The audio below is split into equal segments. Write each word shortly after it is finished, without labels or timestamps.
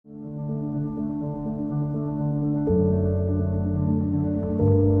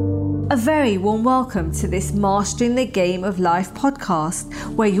A very warm welcome to this Mastering the Game of Life podcast,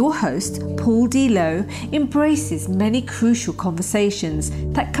 where your host, Paul D. Lowe, embraces many crucial conversations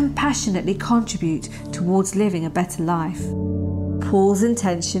that compassionately contribute towards living a better life. Paul's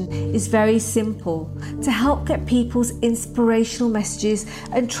intention is very simple: to help get people's inspirational messages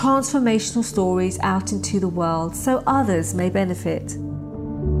and transformational stories out into the world so others may benefit.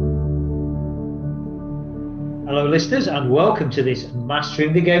 Hello listeners, and welcome to this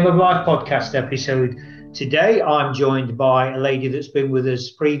Mastering the Game of Life podcast episode. Today I'm joined by a lady that's been with us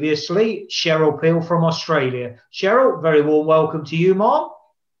previously, Cheryl Peel from Australia. Cheryl, very warm welcome to you, Mom.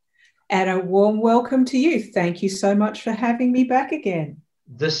 And a warm welcome to you. Thank you so much for having me back again.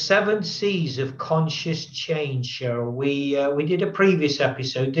 The 7 C's of conscious change, Cheryl. We did a previous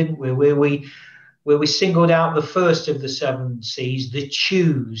episode, didn't we, where we singled out the first of the 7 C's, the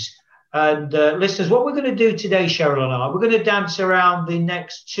choose. And listeners, what we're going to do today, Cheryl and I, we're going to dance around the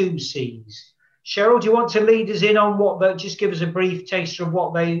next 2 C's. Cheryl, do you want to lead us in on just give us a brief taster of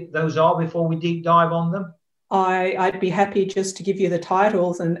what those are before we deep dive on them? I'd be happy just to give you the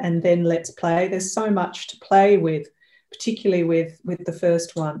titles and then let's play. There's so much to play with, particularly with the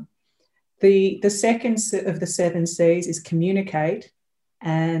first one. The second of the 7 C's is communicate,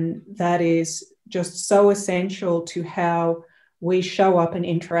 and that is just so essential to how we show up and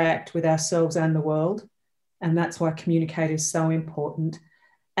interact with ourselves and the world. And that's why communicate is so important.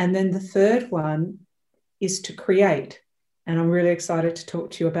 And then the third one is to create. And I'm really excited to talk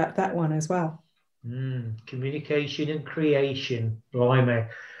to you about that one as well. Communication and creation. Blimey.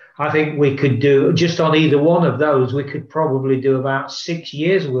 I think we could do, just on either one of those, we could probably do about 6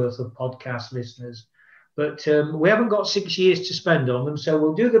 years worth of podcast listeners. But we haven't got 6 years to spend on them. So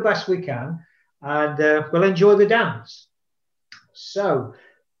we'll do the best we can, and we'll enjoy the dance. So,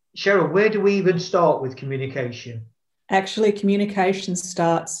 Cheryl, where do we even start with communication? Actually, communication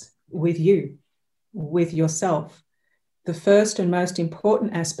starts with you, with yourself. The first and most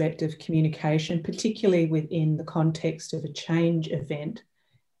important aspect of communication, particularly within the context of a change event,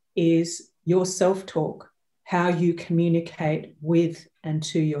 is your self-talk, how you communicate with and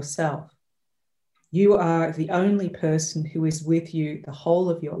to yourself. You are the only person who is with you the whole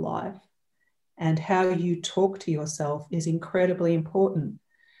of your life. And how you talk to yourself is incredibly important.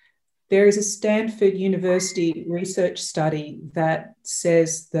 There is a Stanford University research study that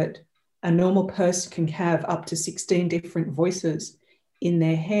says that a normal person can have up to 16 different voices in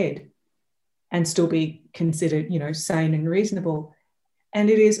their head and still be considered, sane and reasonable. And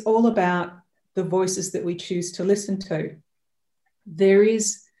it is all about the voices that we choose to listen to. There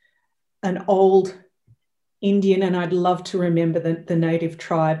is an old Indian, and I'd love to remember the native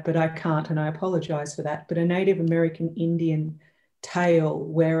tribe, but I can't, and I apologize for that, but a Native American Indian tale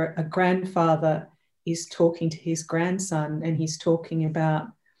where a grandfather is talking to his grandson, and he's talking about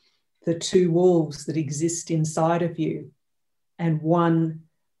the 2 wolves that exist inside of you. And one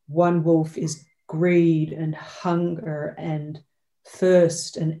wolf is greed and hunger and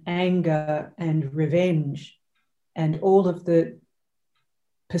thirst and anger and revenge and all of the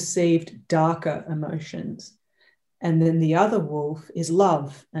perceived darker emotions. And then the other wolf is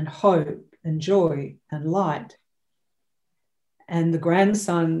love and hope and joy and light. And the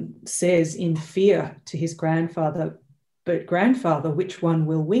grandson says in fear to his grandfather, "But grandfather, which one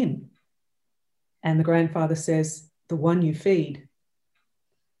will win?" And the grandfather says, "The one you feed."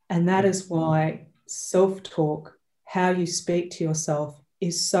 And that is why self-talk, how you speak to yourself,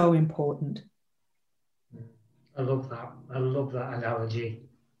 is so important. I love that. I love that analogy.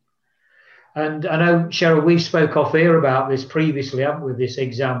 And I know, Cheryl, we spoke off air about this previously, haven't we? This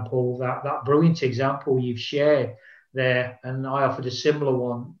example, that brilliant example you've shared there. And I offered a similar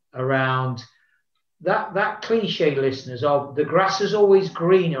one around that cliche, listeners, of the grass is always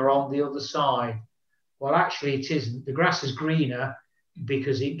greener on the other side. Well, actually, it isn't. The grass is greener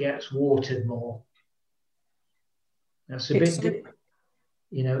because it gets watered more. That's a bit deep.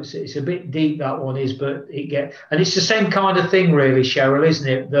 It's a bit deep, that one is, but and it's the same kind of thing, really, Cheryl, isn't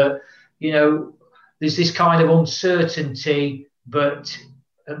it? That there's this kind of uncertainty, but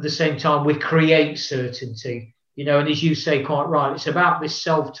at the same time, we create certainty, and as you say quite right, it's about this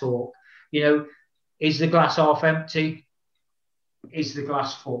self-talk. Is the glass half empty? Is the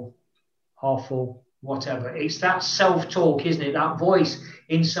glass full? Half full? Whatever. It's that self-talk, isn't it? That voice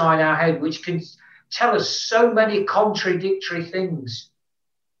inside our head, which can tell us so many contradictory things.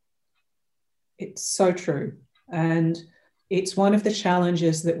 It's so true. And it's one of the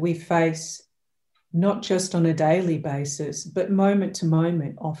challenges that we face, not just on a daily basis, but moment to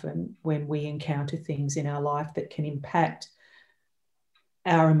moment often when we encounter things in our life that can impact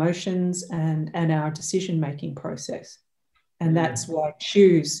our emotions and our decision-making process. And that's why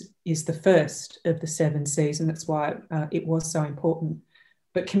choose is the first of the 7 C's, and that's why it was so important.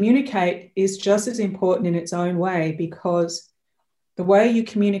 But communicate is just as important in its own way, because the way you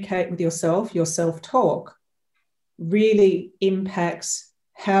communicate with yourself, your self-talk, really impacts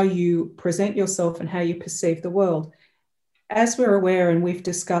how you present yourself and how you perceive the world. As we're aware, and we've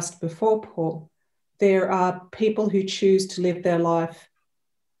discussed before, Paul, there are people who choose to live their life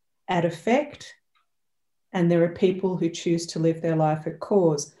at effect, and there are people who choose to live their life at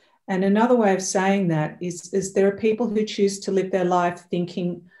cause. And another way of saying that is there are people who choose to live their life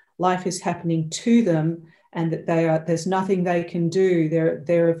thinking life is happening to them and that there's nothing they can do.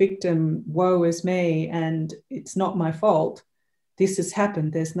 They're a victim, woe is me, and it's not my fault. This has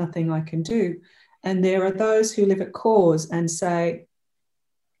happened, there's nothing I can do. And there are those who live at cause and say,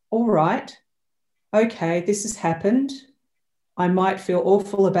 all right, okay, this has happened. I might feel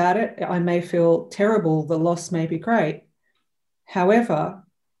awful about it. I may feel terrible. The loss may be great. However,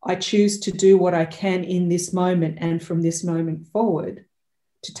 I choose to do what I can in this moment and from this moment forward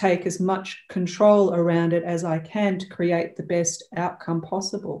to take as much control around it as I can to create the best outcome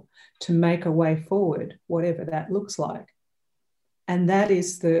possible, to make a way forward, whatever that looks like. And that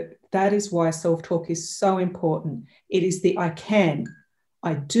is why self-talk is so important. It is the I can,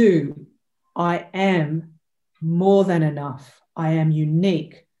 I do, I am more than enough. I am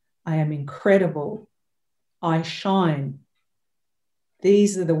unique. I am incredible. I shine.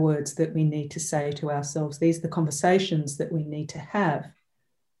 These are the words that we need to say to ourselves. These are the conversations that we need to have,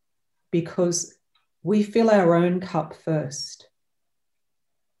 because we fill our own cup first.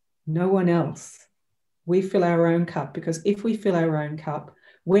 No one else. We fill our own cup, because if we fill our own cup,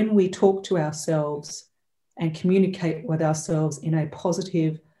 when we talk to ourselves and communicate with ourselves in a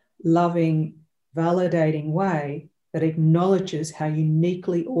positive, loving, validating way that acknowledges how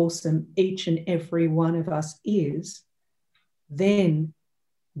uniquely awesome each and every one of us is, then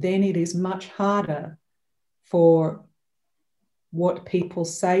it is much harder for what people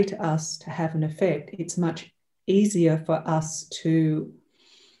say to us to have an effect. It's much easier for us to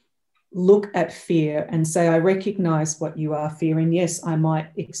look at fear and say, I recognize what you are fearing. Yes, I might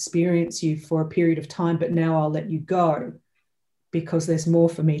experience you for a period of time, but now I'll let you go because there's more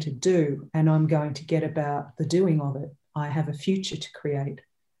for me to do, and I'm going to get about the doing of it. I have a future to create,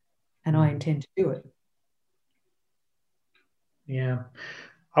 and I intend to do it. Yeah.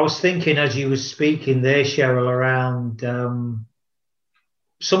 I was thinking as you were speaking there, Cheryl, around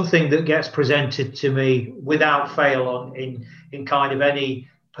something that gets presented to me without fail in kind of any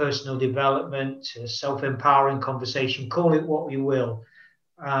personal development, self-empowering conversation, call it what you will.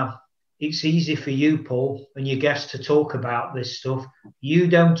 It's easy for you, Paul, and your guests to talk about this stuff. You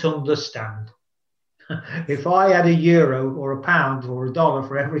don't understand. If I had €1 or £1 or $1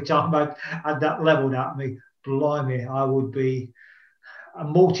 for every time I had that leveled at me, blimey, I would be a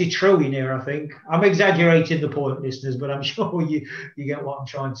multi-trillionaire, I think. I'm exaggerating the point, listeners, but I'm sure you get what I'm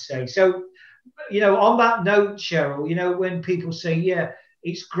trying to say. So, on that note, Cheryl, when people say, yeah,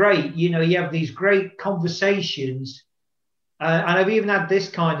 it's great, you have these great conversations, and I've even had this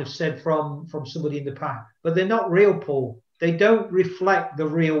kind of said from somebody in the past, but they're not real, Paul. They don't reflect the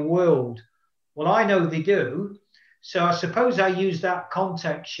real world. Well, I know they do. So I suppose I use that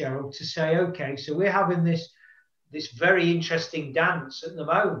context, Cheryl, to say, okay, so we're having this very interesting dance at the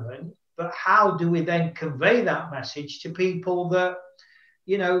moment, but how do we then convey that message to people that,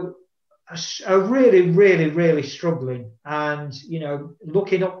 are really, really, really struggling and,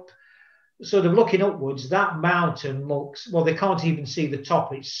 looking upwards, that mountain looks, well, they can't even see the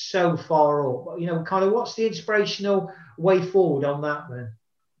top. It's so far up. Kind of what's the inspirational way forward on that then?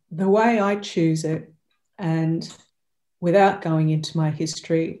 The way I choose it, and without going into my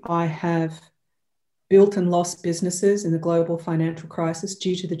history, I have built and lost businesses in the global financial crisis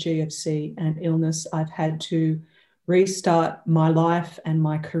due to the GFC and illness. I've had to restart my life and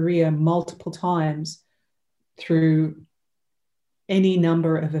my career multiple times through any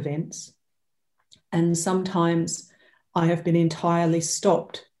number of events. And sometimes I have been entirely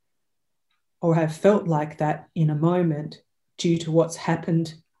stopped or have felt like that in a moment due to what's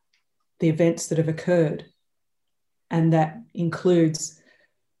happened, the events that have occurred. And that includes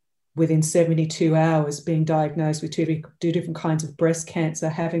within 72 hours being diagnosed with two different kinds of breast cancer,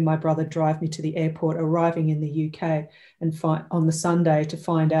 having my brother drive me to the airport, arriving in the UK and on the Sunday to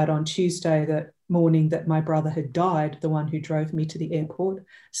find out on Tuesday that morning that my brother had died, the one who drove me to the airport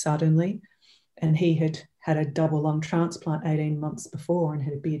suddenly. And he had had a double lung transplant 18 months before and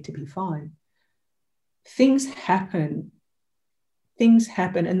had appeared to be fine. Things happen,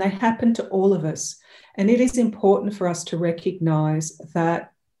 and they happen to all of us. And it is important for us to recognize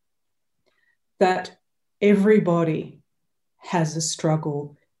that everybody has a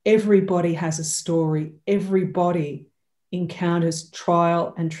struggle. Everybody has a story. Everybody encounters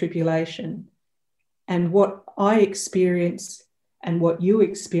trial and tribulation. And what I experience and what you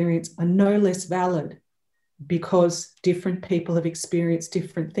experience are no less valid, because different people have experienced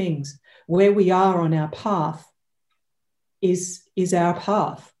different things. Where we are on our path is our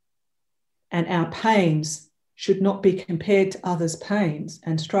path. And our pains should not be compared to others' pains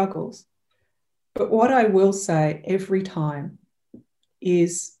and struggles. But what I will say every time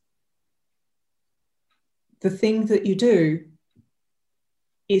is the thing that you do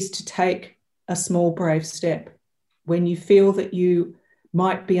is to take a small, brave step. When you feel that you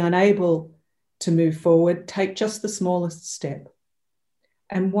might be unable to move forward, take just the smallest step.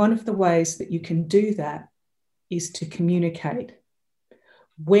 And one of the ways that you can do that is to communicate.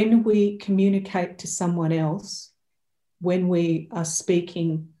 When we communicate to someone else, when we are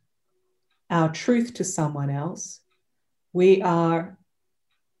speaking our truth to someone else, we are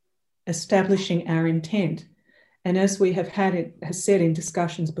establishing our intent. And as we have said in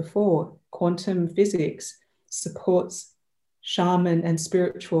discussions before, quantum physics supports shaman and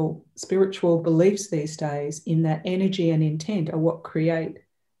spiritual beliefs these days in that energy and intent are what create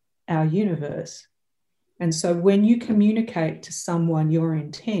our universe. And so when you communicate to someone your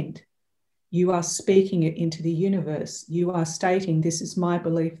intent, you are speaking it into the universe. You are stating, this is my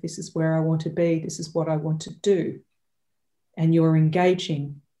belief, this is where I want to be, this is what I want to do. And you're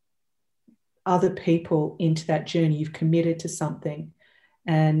engaging other people into that journey. You've committed to something.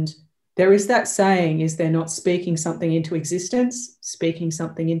 And there is that saying, is they're not speaking something into existence, speaking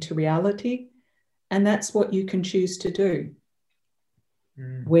something into reality. And that's what you can choose to do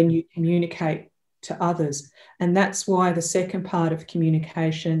when you communicate to others. And that's why the second part of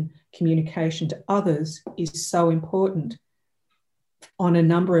communication to others, is so important on a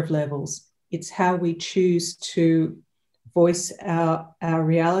number of levels. It's how we choose to voice our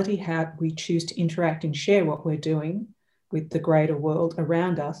reality, how we choose to interact and share what we're doing with the greater world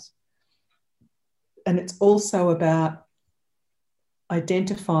around us. And it's also about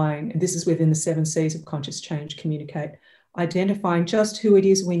identifying, and this is within the 7 C's of conscious change, communicate, identifying just who it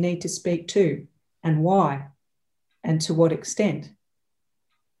is we need to speak to and why and to what extent.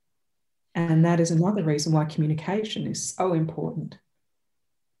 And that is another reason why communication is so important.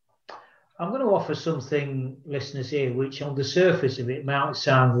 I'm going to offer something, listeners, here, which on the surface of it might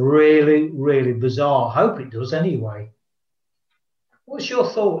sound really, really bizarre. I hope it does anyway. What's your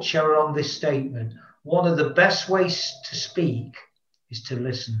thoughts, Cheryl, on this statement? One of the best ways to speak is to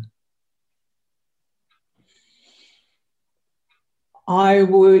listen. I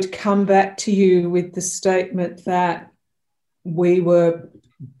would come back to you with the statement that we were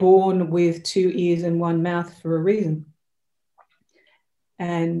born with 2 ears and 1 mouth for a reason.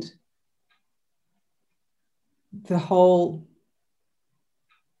 And the whole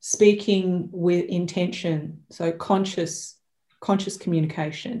speaking with intention, so conscious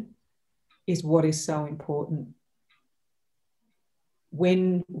communication, is what is so important.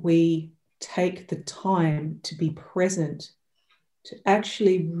 When we take the time to be present, to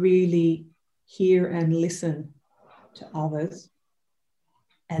actually really hear and listen to others,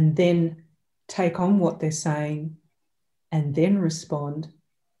 and then take on what they're saying and then respond,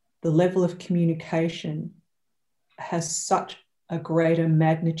 the level of communication has such a greater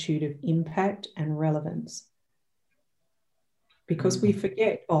magnitude of impact and relevance. Because we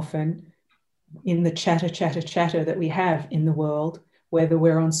forget often in the chatter that we have in the world, whether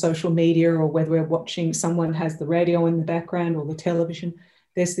we're on social media or whether we're watching, someone has the radio in the background or the television,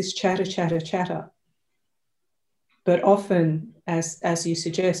 there's this chatter. But often, as you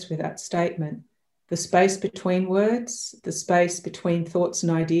suggest with that statement, the space between words, the space between thoughts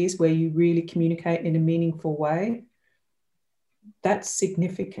and ideas where you really communicate in a meaningful way, that's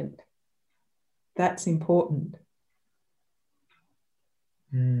significant. That's important.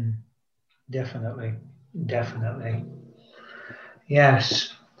 Definitely.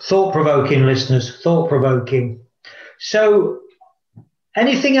 Yes. Thought-provoking, listeners, thought-provoking. So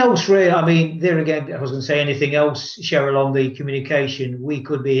anything else, really? I mean, there again, I was going to say anything else, Cheryl, on the communication. We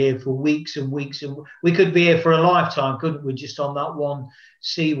could be here for weeks and weeks, and we could be here for a lifetime, couldn't we, just on that one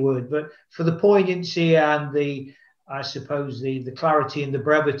C word? But for the poignancy and the, I suppose, the clarity and the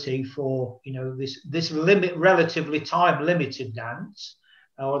brevity for, you know, this relatively time-limited dance,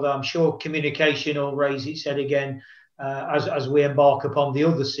 although I'm sure communication will raise its head again as we embark upon the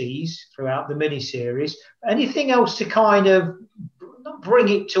other C's throughout the mini-series. Anything else to kind of not bring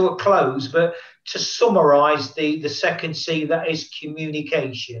it to a close, but to summarise the second C, that is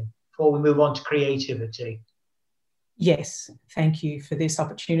communication, before we move on to creativity? Yes, thank you for this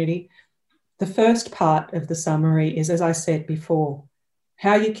opportunity. The first part of the summary is, as I said before,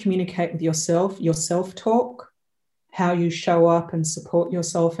 how you communicate with yourself, your self-talk, how you show up and support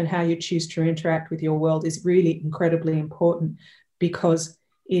yourself, and how you choose to interact with your world is really incredibly important, because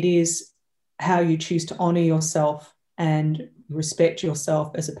it is how you choose to honor yourself and respect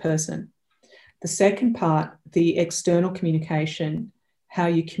yourself as a person. The second part, the external communication, how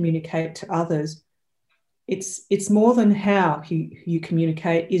you communicate to others, it's more than how you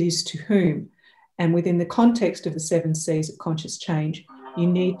communicate, it is to whom. And within the context of the 7 C's of conscious change, you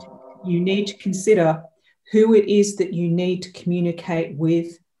need to consider who it is that you need to communicate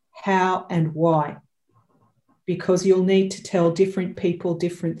with, how and why, because you'll need to tell different people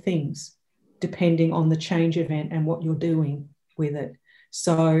different things depending on the change event and what you're doing with it.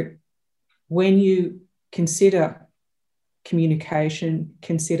 So when you consider communication,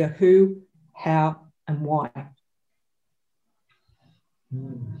 consider who, how, and why.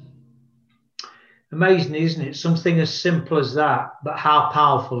 Amazing, isn't it? Something as simple as that, but how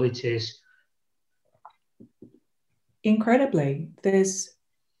powerful it is. Incredibly. There's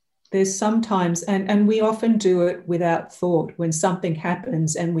sometimes, and we often do it without thought, when something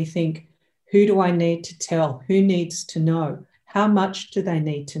happens and we think, who do I need to tell? Who needs to know? How much do they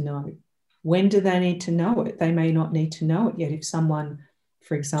need to know? When do they need to know it? They may not need to know it yet. If someone,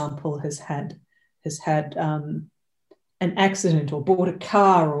 for example, has had an accident or bought a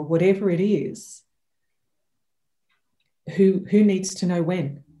car or whatever it is, who needs to know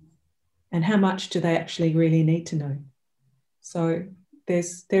when? And how much do they actually really need to know? So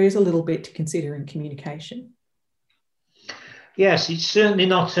there is a little bit to consider in communication. Yes, it's certainly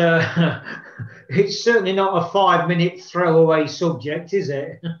not a 5-minute throwaway subject, is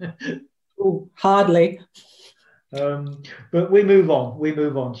it? Ooh, hardly. But we move on,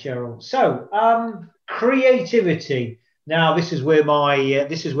 Cheryl. So creativity. Now this is where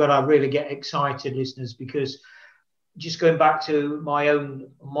I really get excited, listeners, because just going back to my own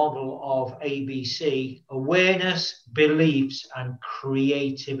model of ABC: awareness, beliefs, and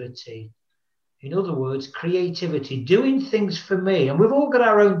creativity. In other words, creativity, doing things for me. And we've all got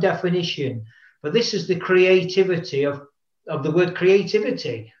our own definition, but this is the creativity of the word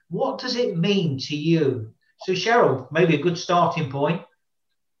creativity. What does it mean to you? So Cheryl, maybe a good starting point.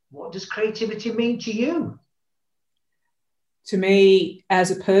 What does creativity mean to you? To me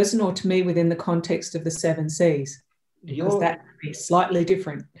as a person, or to me within the context of the 7 C's? Because that could be slightly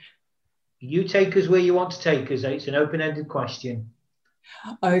different. You take us where you want to take us. It's an open-ended question.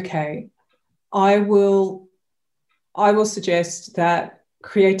 Okay. I will suggest that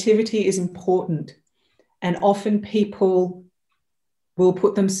creativity is important, and often people will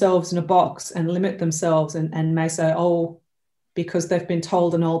put themselves in a box and limit themselves and may say, oh, because they've been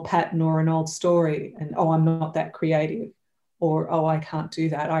told an old pattern or an old story, and oh, I'm not that creative, or oh, I can't do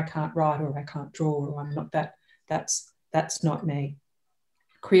that, I can't write, or I can't draw, or I'm not that, that's not me.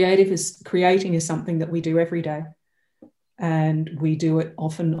 Creating is something that we do every day, and we do it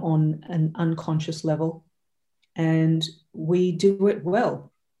often on an unconscious level, and we do it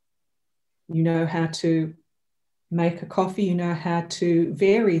well. You know how to make a coffee, you know how to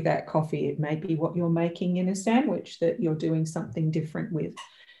vary that coffee. It may be what you're making in a sandwich that you're doing something different with.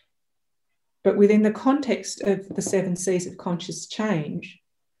 But within the context of the 7 C's of conscious change,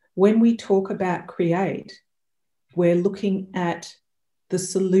 when we talk about create, we're looking at the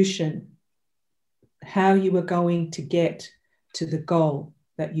solution, how you are going to get to the goal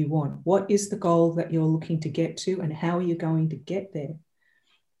that you want. What is the goal that you're looking to get to, and how are you going to get there?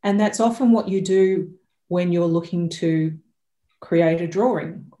 And that's often what you do when you're looking to create a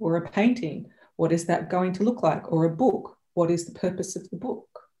drawing or a painting. What is that going to look like? Or a book. What is the purpose of the book?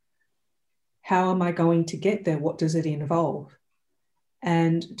 How am I going to get there? What does it involve?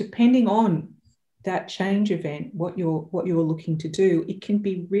 And depending on that change event, what you're looking to do, it can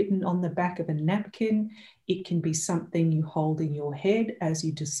be written on the back of a napkin. It can be something you hold in your head as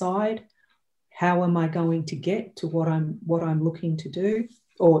you decide, how am I going to get to what I'm looking to do,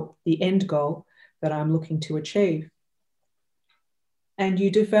 or the end goal that I'm looking to achieve. And you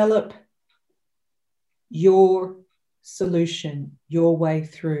develop your solution, your way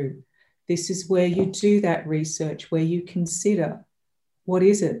through. This is where you do that research, where you consider, what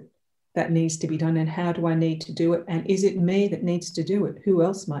is it that needs to be done, and how do I need to do it? And is it me that needs to do it? Who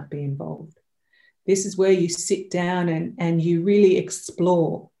else might be involved? This is where you sit down and you really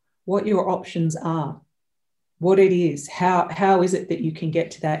explore what your options are, what it is, how is it that you can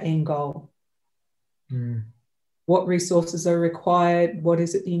get to that end goal? What resources are required? What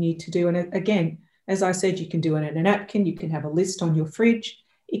is it that you need to do? And again, as I said, you can do it in a napkin, you can have a list on your fridge,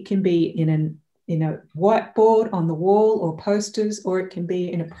 it can be in whiteboard on the wall or posters, or it can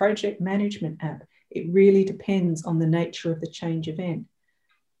be in a project management app. It really depends on the nature of the change event.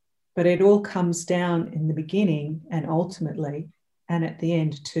 But it all comes down in the beginning and ultimately and at the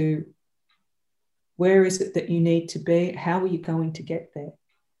end to where is it that you need to be? How are you going to get there?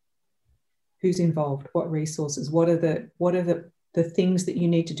 Who's involved? What resources? What are the things that you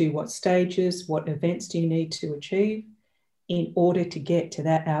need to do? What stages? What events do you need to achieve in order to get to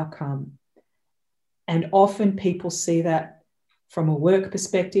that outcome? And often people see that from a work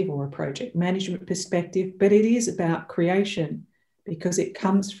perspective or a project management perspective, but it is about creation because it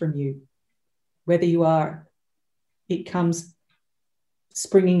comes from you. Whether it comes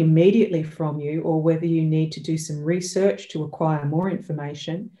springing immediately from you, or whether you need to do some research to acquire more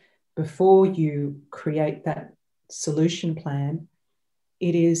information before you create that solution plan,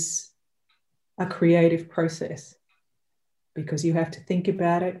 it is a creative process because you have to think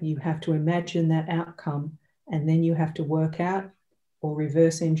about it, you have to imagine that outcome, and then you have to work out or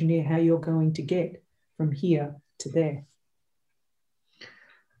reverse engineer how you're going to get from here to there.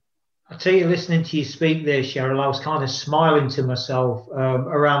 I tell you, listening to you speak there, Cheryl, I was kind of smiling to myself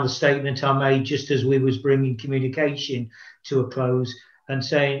around the statement I made just as we was bringing communication to a close and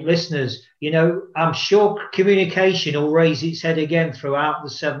saying, listeners, I'm sure communication will raise its head again throughout the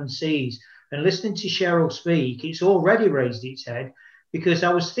 7 C's. And listening to Cheryl speak, it's already raised its head because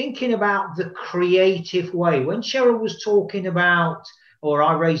I was thinking about the creative way. When Cheryl was talking about, or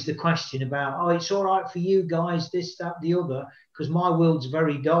I raised the question about, it's all right for you guys, this, that, the other, because my world's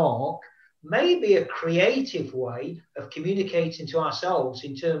very dark, maybe a creative way of communicating to ourselves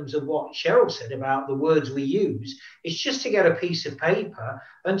in terms of what Cheryl said about the words we use is just to get a piece of paper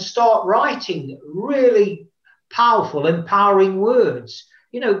and start writing really powerful, empowering words.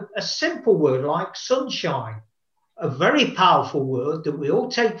 A simple word like sunshine, a very powerful word that we all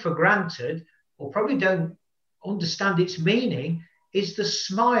take for granted or probably don't understand its meaning, is the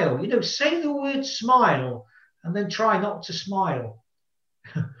smile. Say the word smile and then try not to smile.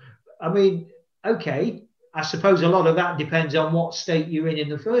 I mean, okay, I suppose a lot of that depends on what state you're in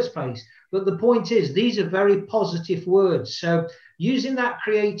the first place. But the point is, these are very positive words. So using that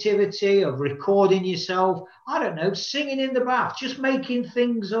creativity of recording yourself, I don't know, singing in the bath, just making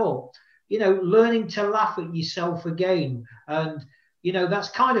things up, learning to laugh at yourself again. And, that's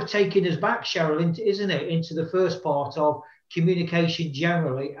kind of taking us back, Cheryl, isn't it, into the first part of communication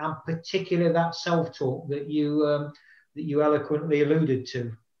generally, and particularly that self-talk that you eloquently alluded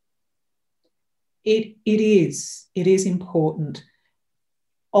to. It is important.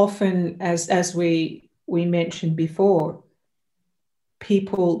 Often, as we mentioned before,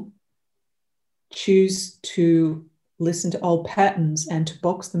 people choose to listen to old patterns and to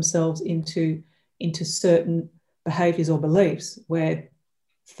box themselves into certain behaviours or beliefs where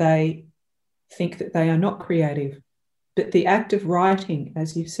they think that they are not creative. But the act of writing,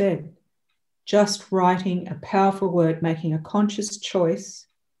 as you've said, just writing a powerful word, making a conscious choice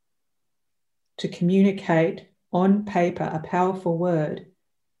to communicate on paper a powerful word,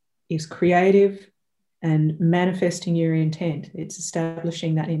 is creative and manifesting your intent. It's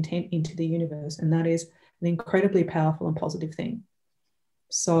establishing that intent into the universe, and that is an incredibly powerful and positive thing.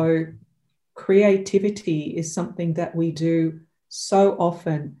 So creativity is something that we do so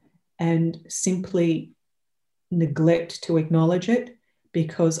often and simply neglect to acknowledge it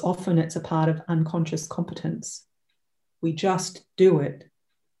because often it's a part of unconscious competence. We just do it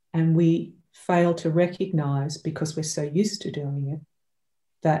and we fail to recognize, because we're so used to doing it,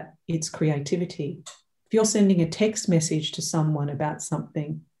 that it's creativity. If you're sending a text message to someone about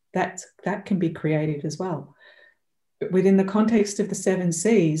something, that can be creative as well. But within the context of the 7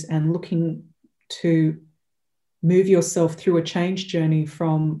 C's and looking to move yourself through a change journey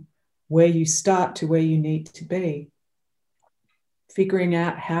from where you start to where you need to be, figuring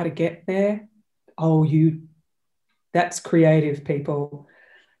out how to get there, that's creative, people.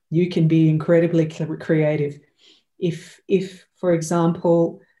 You can be incredibly creative. If, for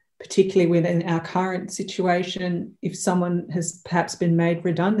example, particularly within our current situation, if someone has perhaps been made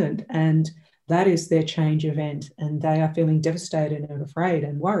redundant and that is their change event and they are feeling devastated and afraid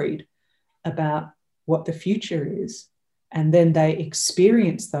and worried about what the future is, and then they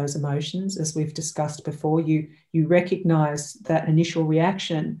experience those emotions, as we've discussed before, you recognize that initial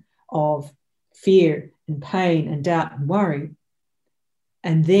reaction of fear and pain and doubt and worry,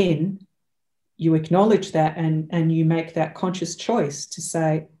 and then you acknowledge that and you make that conscious choice to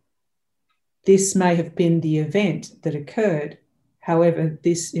say, this may have been the event that occurred. However,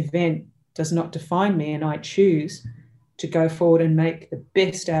 this event does not define me, and I choose to go forward and make the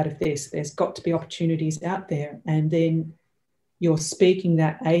best out of this. There's got to be opportunities out there. And then you're speaking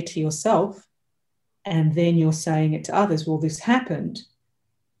that to yourself And then you're saying it to others, well, this happened,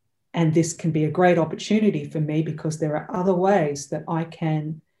 and this can be a great opportunity for me because there are other ways that I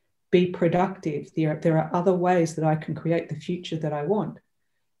can be productive. There are other ways that I can create the future that I want.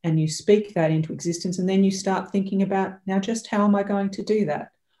 And you speak that into existence, and then you start thinking about, now just how am I going to do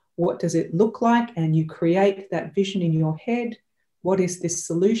that? What does it look like? And you create that vision in your head. What is this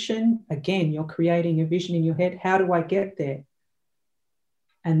solution? Again, you're creating a vision in your head. How do I get there?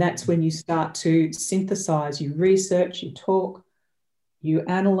 And that's when you start to synthesize. You research, you talk, you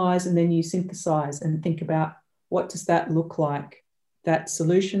analyze, and then you synthesize and think about, what does that look like? That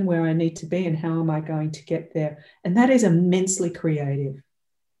solution, where I need to be, and how am I going to get there? And that is immensely creative.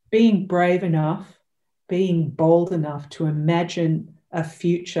 Being brave enough, being bold enough to imagine a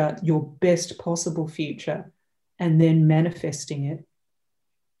future, your best possible future, and then manifesting it.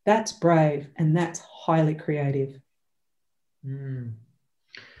 That's brave, and that's highly creative.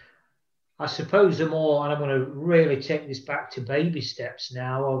 I suppose the more, and I'm going to really take this back to baby steps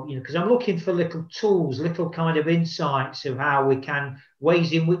now, because I'm looking for little tools, little kind of insights of how we can,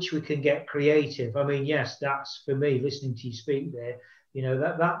 ways in which we can get creative. I mean, yes, that's for me, listening to you speak there,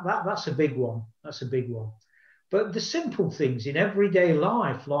 that's a big one. That's a big one. But the simple things in everyday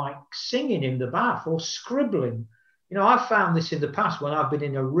life, like singing in the bath or scribbling, I've found this in the past when I've been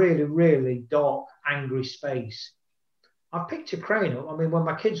in a really, really dark, angry space. I picked a crayon up. I mean, when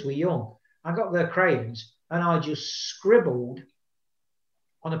my kids were young, I got their crayons and I just scribbled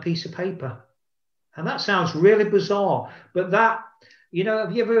on a piece of paper. And that sounds really bizarre, but that,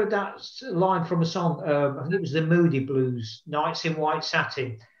 have you ever heard that line from a song? I think it was the Moody Blues, Nights in White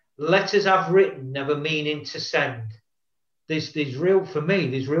Satin. Letters I've written, never meaning to send. There's real, for me,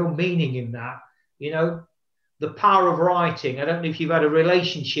 there's real meaning in that. The power of writing. I don't know if you've had a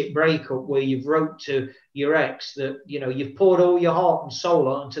relationship breakup where you've wrote to your ex that, you've poured all your heart and soul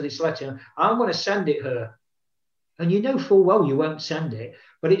onto this letter. I'm going to send it her. And you know full well you won't send it,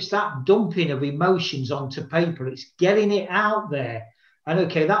 but it's that dumping of emotions onto paper. It's getting it out there. And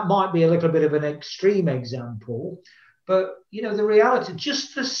okay, that might be a little bit of an extreme example, but the reality,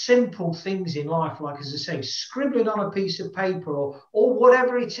 just the simple things in life, like, as I say, scribbling on a piece of paper or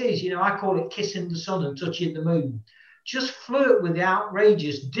whatever it is, I call it kissing the sun and touching the moon. Just flirt with the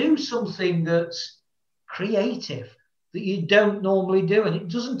outrageous. Do something that's creative that you don't normally do. And it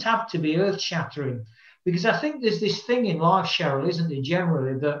doesn't have to be earth-shattering. Because I think there's this thing in life, Cheryl, isn't there,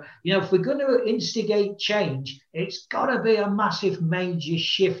 generally, that, if we're going to instigate change, it's got to be a massive, major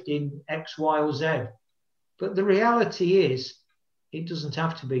shift in X, Y, or Z. But the reality is, it doesn't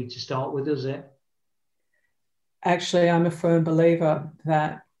have to be to start with, does it? Actually, I'm a firm believer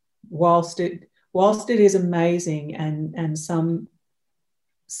that whilst it is amazing, and some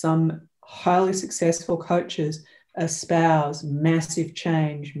highly successful coaches espouse massive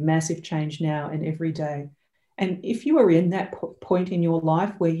change now and every day. And if you are in that point in your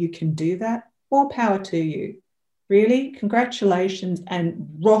life where you can do that, more power to you. Really, congratulations,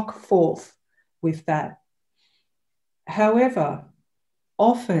 and rock forth with that. However,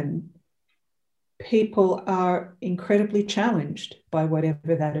 often people are incredibly challenged by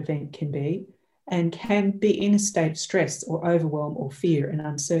whatever that event can be, and can be in a state of stress or overwhelm or fear and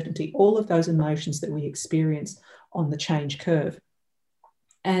uncertainty, all of those emotions that we experience on the change curve.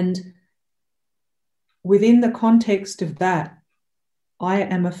 And within the context of that, I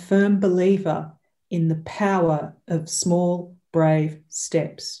am a firm believer in the power of small, brave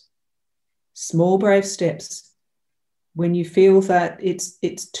steps. Small, brave steps. When you feel that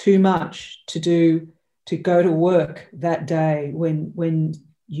it's too much to do, to go to work that day, when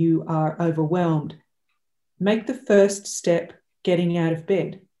you are overwhelmed, make the first step getting out of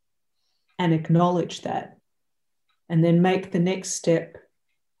bed and acknowledge that. And then make the next step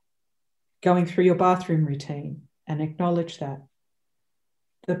going through your bathroom routine and acknowledge that.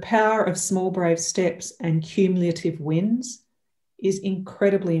 The power of small, brave steps and cumulative wins is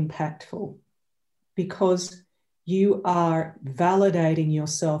incredibly impactful, because you are validating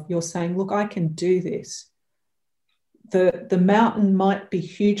yourself. You're saying, look, I can do this. The mountain might be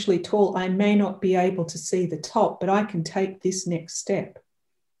hugely tall. I may not be able to see the top, but I can take this next step.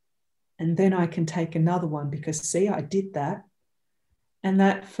 And then I can take another one, because, see, I did that. And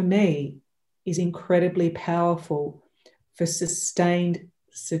that, for me, is incredibly powerful for sustained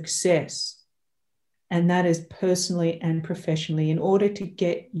success. And that is personally and professionally, in order to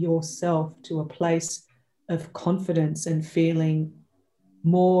get yourself to a place of confidence and feeling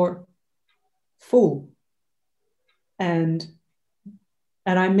more full. And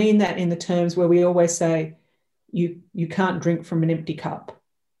I mean that in the terms where we always say, you can't drink from an empty cup.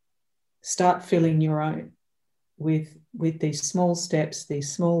 Start filling your own with these small steps,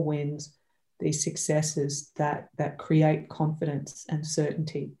 these small wins these successes that create confidence and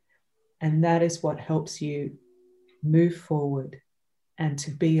certainty. And that is what helps you move forward and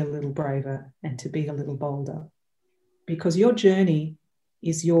to be a little braver and to be a little bolder. Because your journey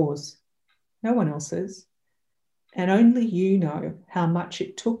is yours, no one else's. And only you know how much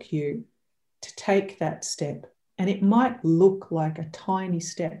it took you to take that step. And it might look like a tiny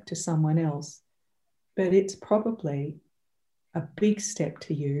step to someone else, but it's probably a big step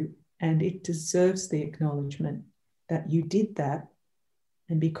to you, and it deserves the acknowledgement that you did that.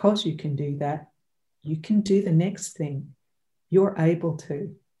 And because you can do that, you can do the next thing. You're able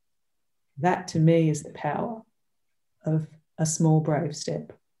to. That to me is the power of a small brave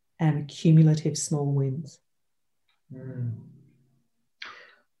step and cumulative small wins. I'm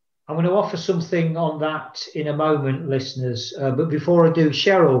going to offer something on that in a moment, listeners. But before I do,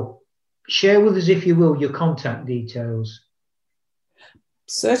 Cheryl, share with us, if you will, your contact details.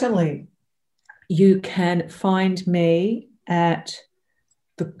 Certainly. You can find me at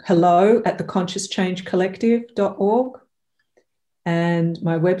hello@theconsciouschangecollective.org, and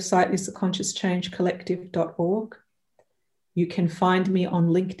my website is theconsciouschangecollective.org. You can find me on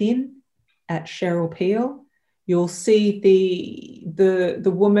LinkedIn at Cheryl Peel. You'll see the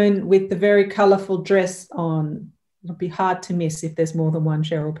woman with the very colourful dress on. It'll be hard to miss if there's more than one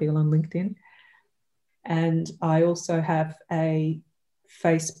Cheryl Peel on LinkedIn. And I also have a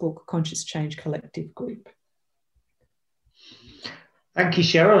Facebook Conscious Change Collective group. Thank you,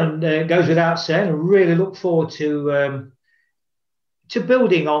 Cheryl. And it goes without saying, I really look forward to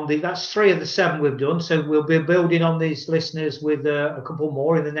building on that's 3 of the 7 we've done. So we'll be building on these, listeners, with a couple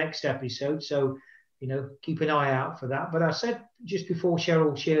more in the next episode. So, keep an eye out for that. But I said just before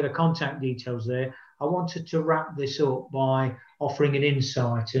Cheryl shared her contact details there, I wanted to wrap this up by offering an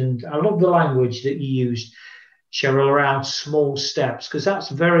insight. And I love the language that you used, Cheryl, around small steps, because that's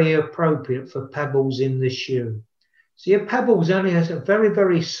very appropriate for pebbles in the shoe. See, a pebble's only a very,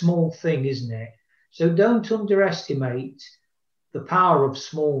 very small thing, isn't it? So don't underestimate the power of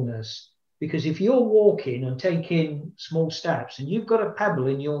smallness, because if you're walking and taking small steps and you've got a pebble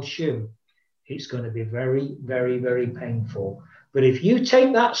in your shoe, it's going to be very, very, very painful. But if you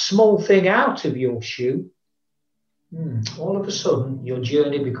take that small thing out of your shoe, all of a sudden your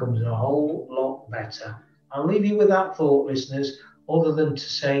journey becomes a whole lot better. I'll leave you with that thought, listeners, other than to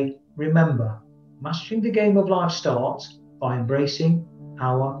say, remember, mastering the game of life starts by embracing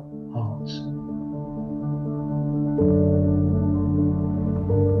our hearts.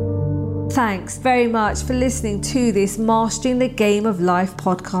 Thanks very much for listening to this Mastering the Game of Life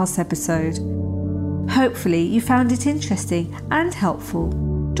podcast episode. Hopefully you found it interesting and helpful.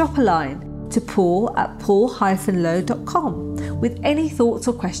 Drop a line to paul@paul-lowe.com with any thoughts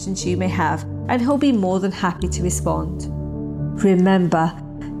or questions you may have, and he'll be more than happy to respond. Remember,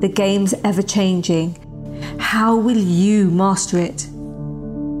 the game's ever changing. How will you master it?